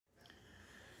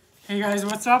Hey guys,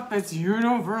 what's up? It's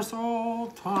Universal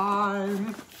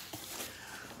time.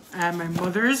 And my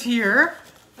mother is here.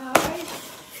 Hi.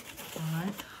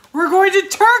 Alright. We're going to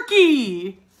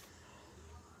Turkey!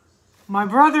 My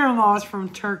brother-in-law is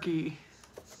from Turkey.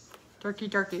 Turkey.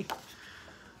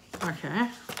 Okay.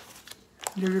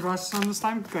 You have your glasses on this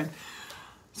time? Good.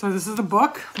 So this is the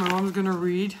book my mom's gonna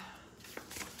read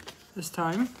this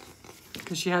time.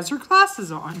 Because she has her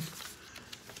glasses on.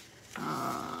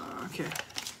 Okay.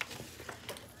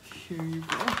 Here you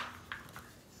go.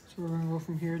 So we're gonna go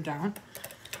from here down.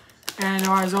 And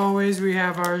as always, we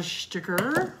have our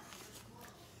sticker.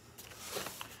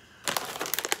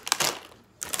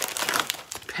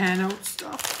 Pen out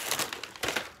stuff.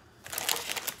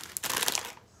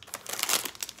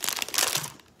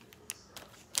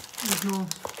 There's no...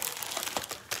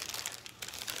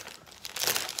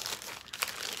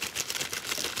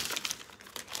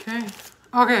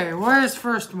 Okay, what is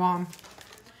first, Mom?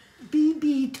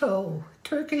 Bibito,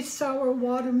 Turkish sour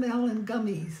watermelon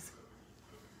gummies.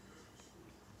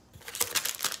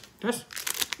 This?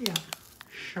 Yeah.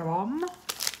 Shalom.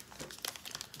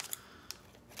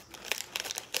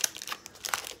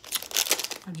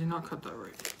 I did not cut that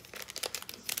right.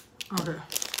 Okay.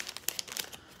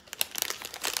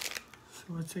 So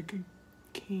let's take a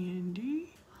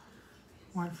candy.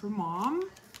 One for Mom.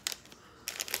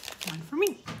 One for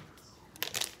me.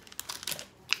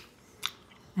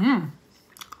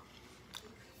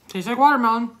 Tastes like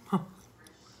watermelon.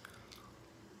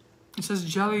 It says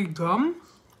jelly gum.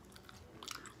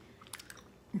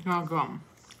 It's not gum.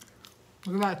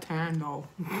 Look at that tan though.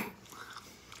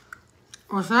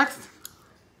 What's next?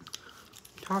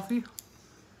 Toffee?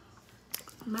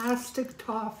 Mastic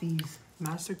toffees.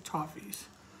 Mastic toffees.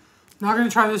 Not gonna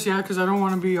try this yet because I don't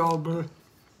want to be all blue.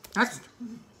 Next.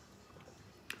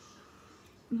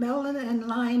 Melon and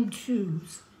lime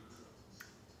chews.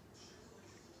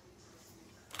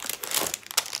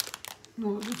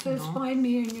 No, it says find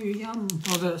me in your yum.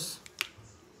 Oh, this.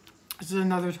 This is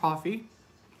another toffee.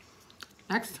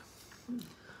 Next.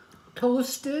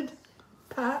 Toasted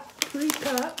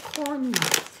paprika corn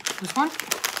nuts. This one.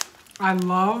 I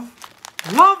love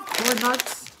corn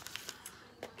nuts.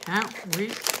 Can't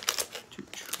wait to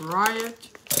try it.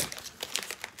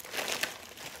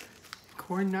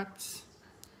 Corn nuts.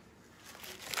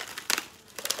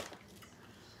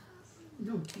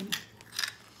 No taste.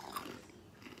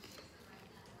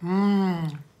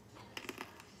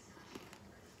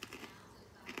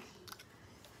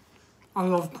 I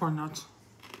love corn nuts.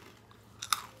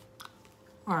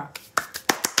 Alright.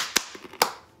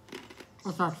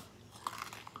 What's that?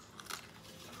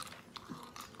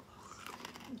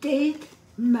 Date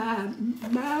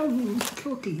marrow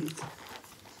cookies.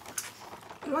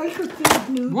 Like a Fig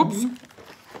Newton. Whoops.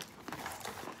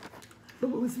 But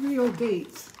with real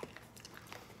dates.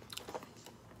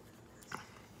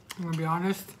 I'm gonna be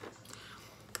honest.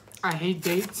 I hate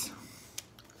dates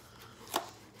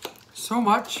so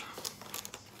much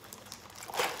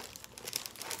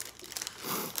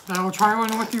that I will try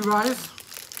one with you guys.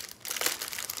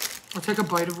 I'll take a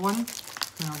bite of one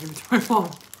and I'll give it to my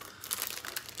mom.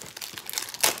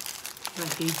 I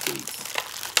hate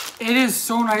dates. It is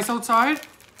so nice outside.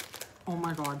 Oh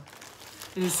my god.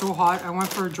 It is so hot. I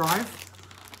went for a drive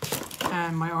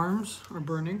and my arms are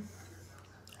burning.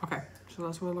 Okay, so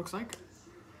that's what it looks like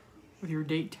with your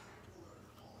date.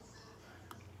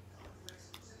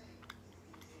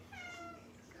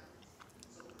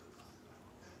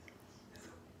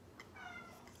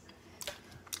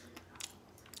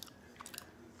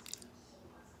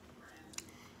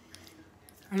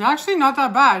 It's actually not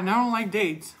that bad, and I don't like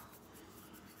dates.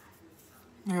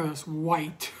 Look at this,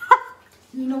 white.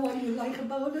 You know what you like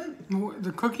about it?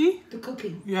 The cookie? The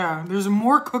cookie. Yeah, there's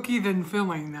more cookie than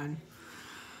filling then.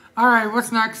 Alright,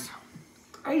 what's next?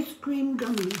 Ice cream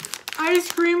gummies. Ice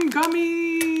cream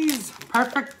gummies!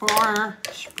 Perfect for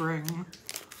spring.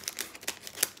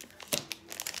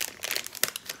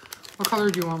 What color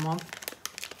do you want, Mom?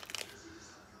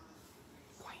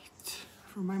 White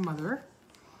for my mother.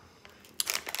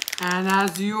 And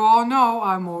as you all know,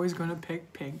 I'm always going to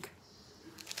pick pink.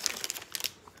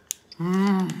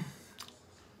 I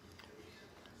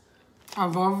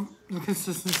love the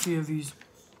consistency of these.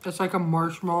 It's like a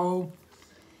marshmallow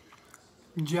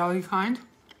jelly kind.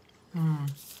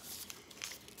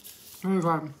 Really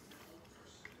good.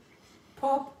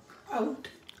 Pop out.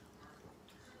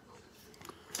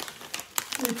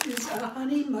 Which is a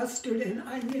honey mustard and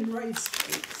onion rice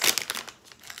cakes.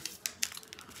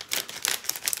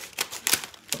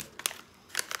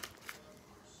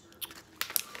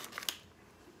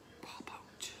 Pop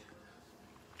out.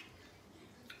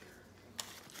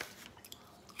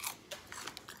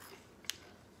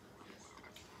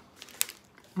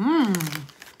 Mmm.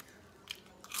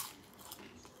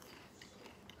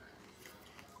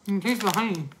 You can taste the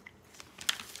honey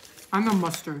and the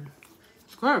mustard.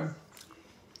 It's good.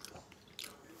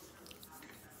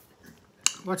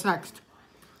 What's next?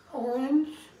 Orange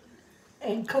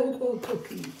and cocoa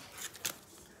cookies.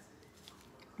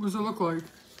 What does it look like?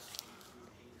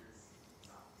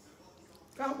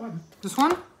 That one. This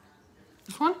one?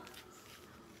 This one?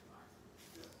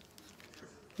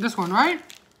 This one, right?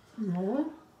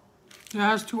 No. Yeah,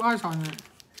 it has two eyes on it.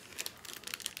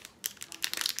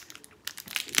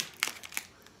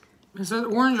 It says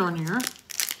orange on here.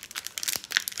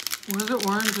 What is it?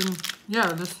 Orange and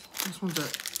yeah, this one's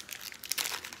it.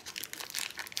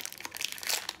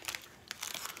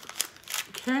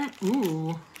 Okay.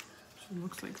 Ooh. So it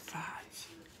looks like that.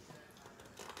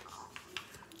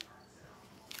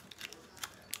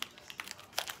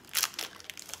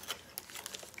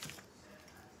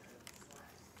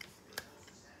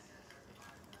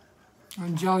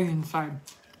 And jelly inside.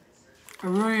 A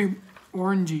really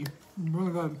orangey.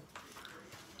 Really good.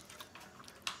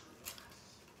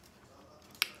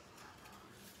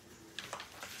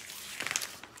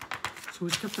 So we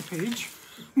skipped a page.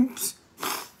 Oops.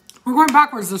 We're going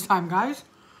backwards this time, guys.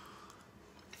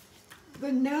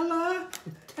 Vanilla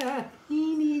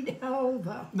tahini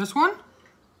halva. This one?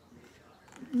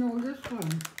 No, this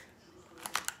one.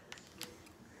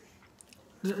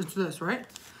 It's this, right?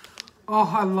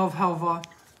 Oh, I love halva.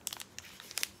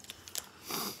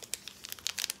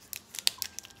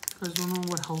 You guys don't know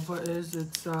what halva is?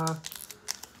 It's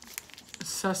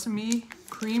sesame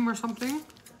cream or something,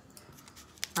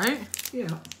 right?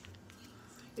 Yeah.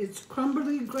 It's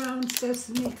crumbly ground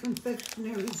sesame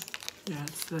confectionery. Yeah,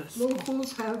 it's this.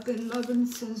 Locals have been loving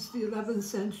since the 11th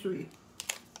century.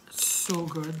 It's so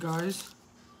good, guys.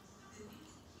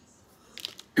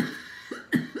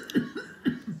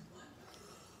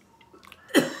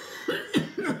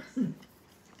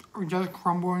 Or just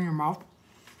crumble in your mouth.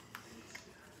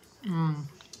 Mmm.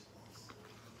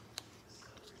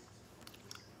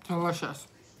 Delicious.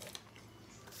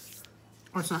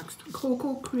 What's next?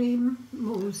 Cocoa cream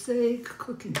mosaic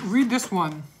cookies. Read this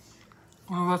one.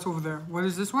 Oh, that's over there. What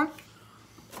is this one?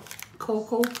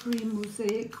 Cocoa cream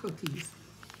mosaic cookies.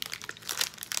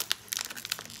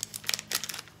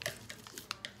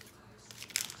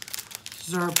 This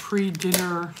is our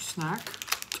pre-dinner snack.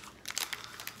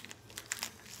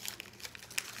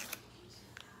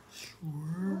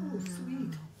 Oh,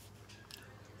 sweet.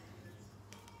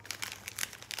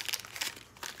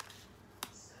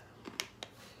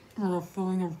 With a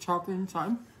filling of chocolate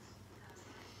inside.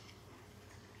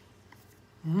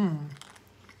 Mmm.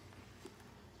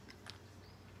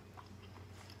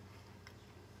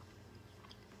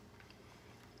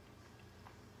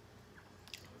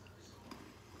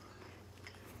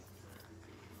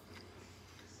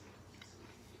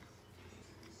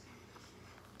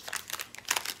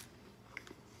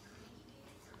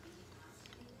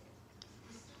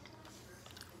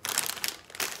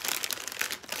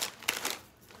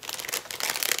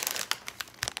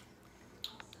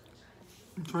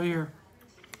 It's right here.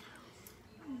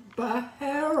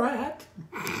 Baharat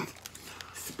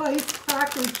spice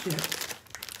cracker chips.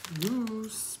 Ooh,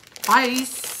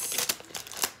 spice.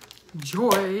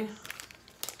 Joy.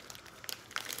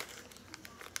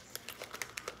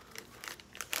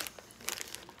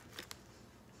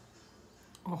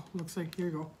 Oh, looks like, here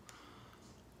you go.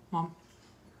 Mom.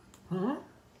 Huh?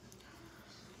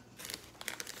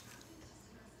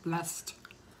 Blessed.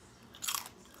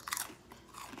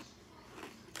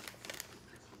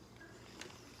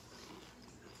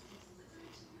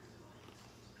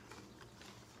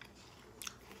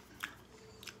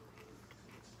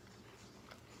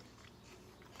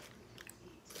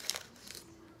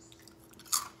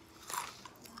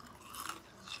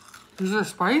 These are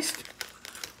spiced?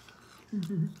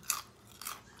 Mm-hmm.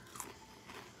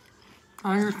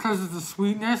 I think it's because of the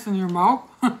sweetness in your mouth.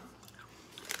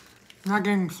 Not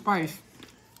getting spice.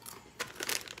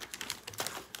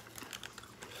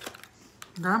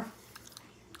 Okay.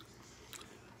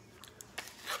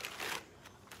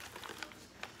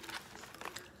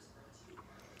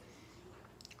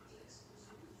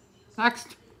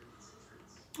 Next.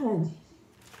 Oh,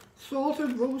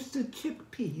 salted roasted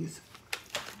chickpeas.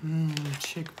 Mmm,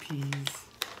 chickpeas.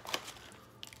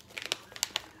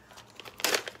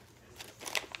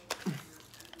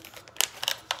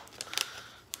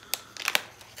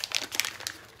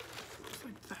 Just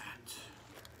like that.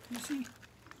 You see?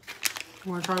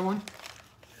 You want to try one?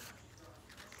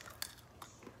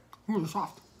 Ooh, they're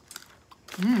soft.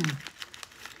 Mmm.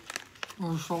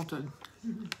 Oh, salted.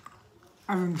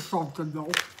 Having salted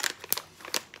though.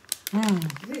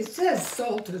 It says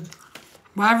salted.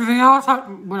 But everything else,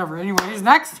 whatever. Anyways,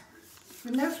 next.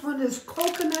 The next one is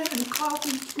coconut and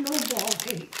coffee snowball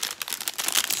cake.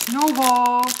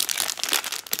 Snowball.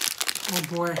 Oh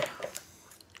boy. I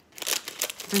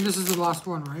think this is the last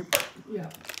one, right? Yeah.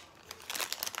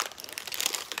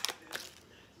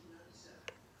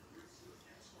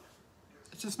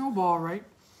 It's a snowball, right?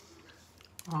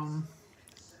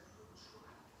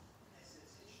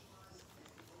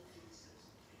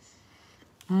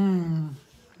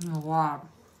 A lot.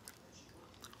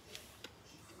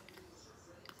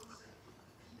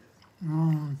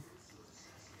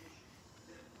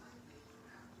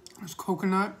 There's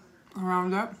coconut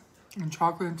around it and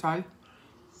chocolate inside.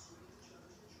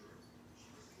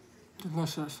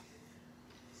 Delicious.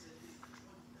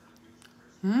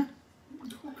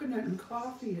 Coconut and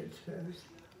coffee, it says.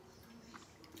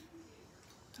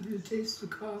 Do you taste the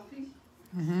coffee?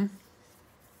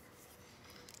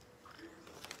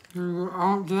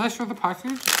 Did I show the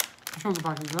package? I showed the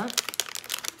package, right?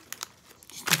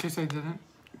 Just in case I didn't.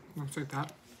 Looks like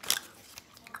that.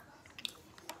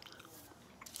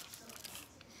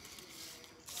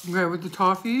 Okay, with the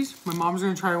toffees, my mom's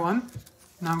gonna try one.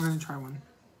 Now I'm gonna try one.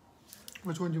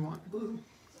 Which one do you want? Blue.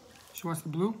 She wants the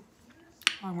blue.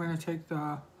 I'm gonna take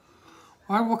the.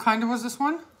 What kind was this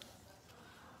one?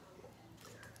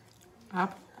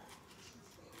 Apple.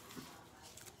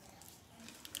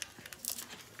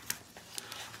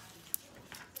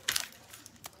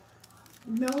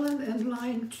 Melon and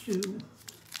lime chew.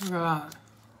 Look at that.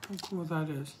 How cool that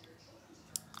is.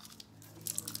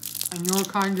 And your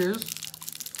kind is?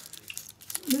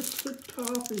 Mr.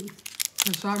 Toffee.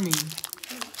 What's that mean?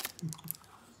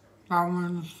 That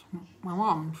one's my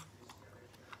mom's.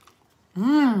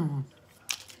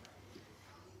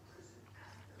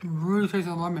 It really tastes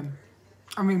like lemon.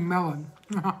 I mean melon.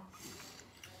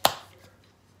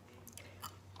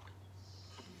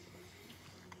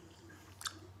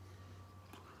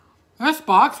 This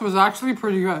box was actually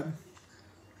pretty good.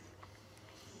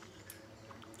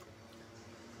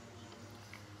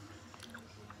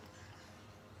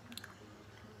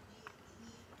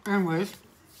 Anyways,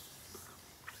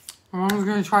 my mom's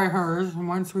gonna try hers, and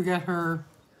once we get her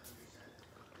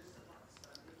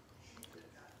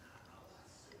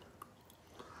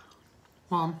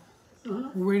Mom, we're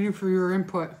waiting for your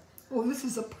input. Oh, this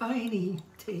is a piney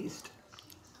taste.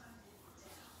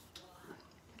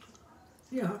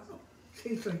 Yeah,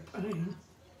 tastes like pine.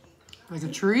 Like a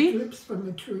tree? Drips from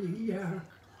a tree, yeah.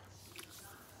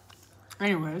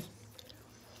 Anyways.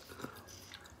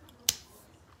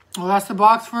 Well, that's the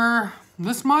box for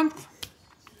this month.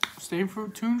 Stay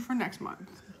tuned for next month.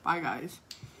 Bye, guys.